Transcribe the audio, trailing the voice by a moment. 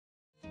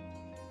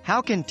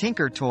How can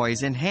Tinker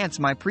toys enhance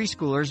my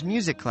preschooler's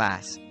music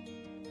class?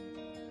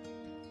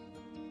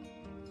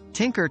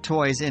 Tinker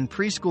toys in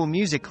preschool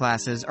music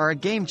classes are a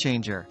game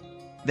changer.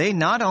 They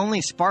not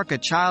only spark a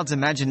child's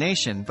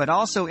imagination but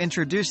also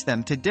introduce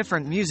them to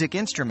different music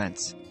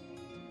instruments.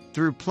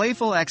 Through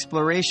playful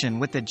exploration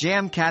with the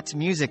Jam Cats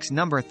Music's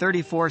number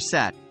 34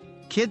 set,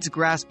 kids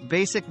grasp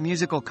basic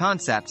musical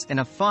concepts in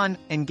a fun,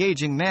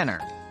 engaging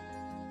manner.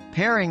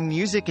 Pairing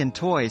music and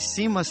toys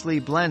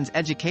seamlessly blends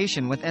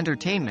education with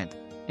entertainment,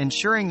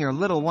 ensuring your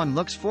little one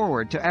looks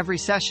forward to every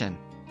session.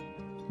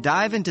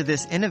 Dive into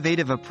this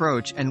innovative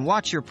approach and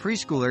watch your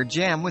preschooler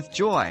jam with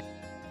joy.